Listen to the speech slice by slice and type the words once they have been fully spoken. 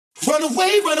Run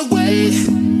away, run away.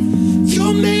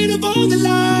 You're made of all the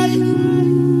light.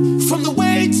 From the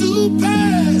way to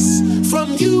pass.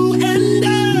 From you and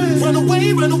I. Run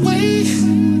away, run away.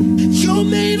 You're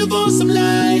made of awesome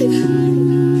light.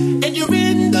 And you're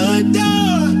in the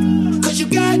dark. Cause you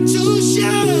got to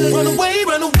shine. Run away,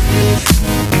 run away.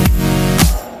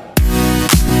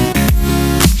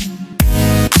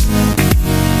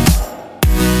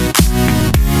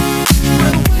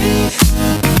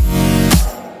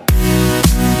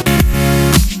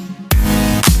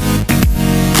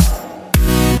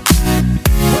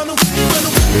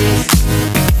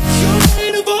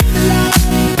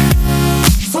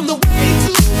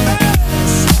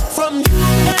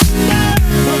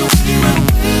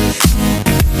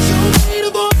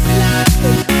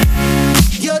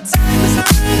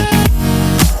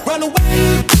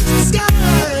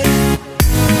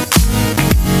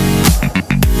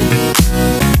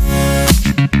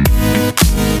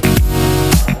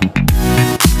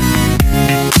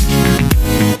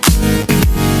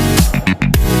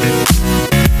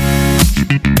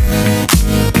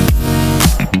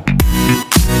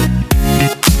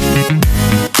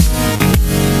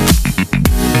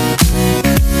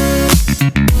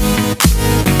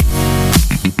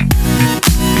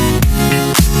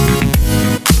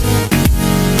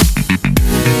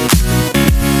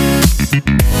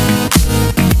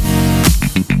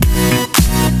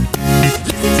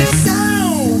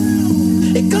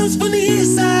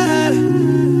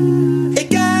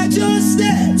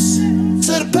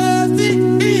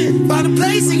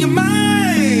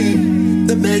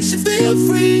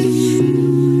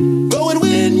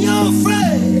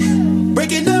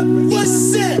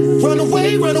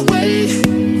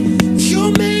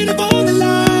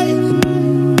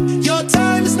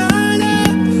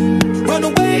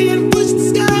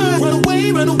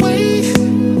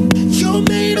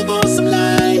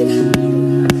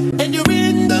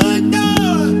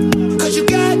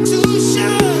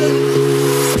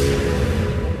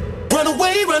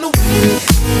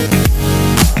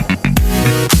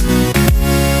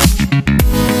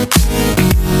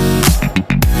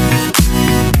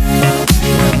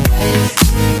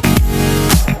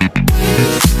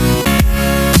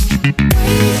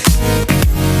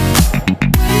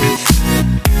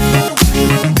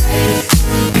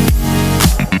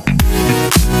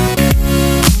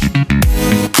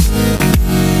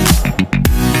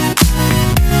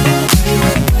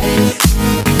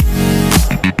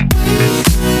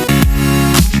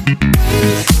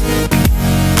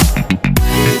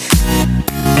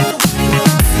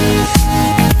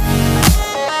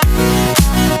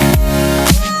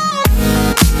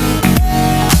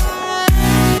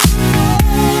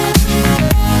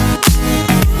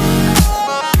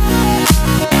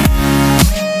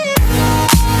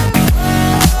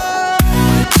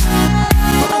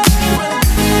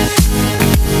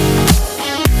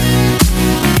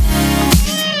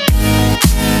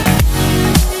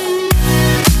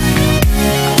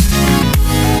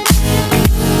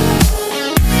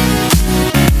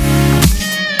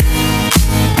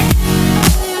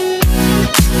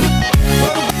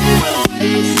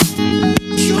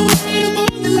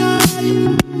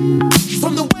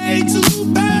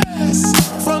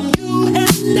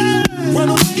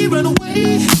 Run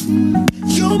away,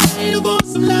 you're made of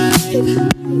awesome light,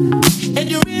 and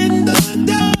you're in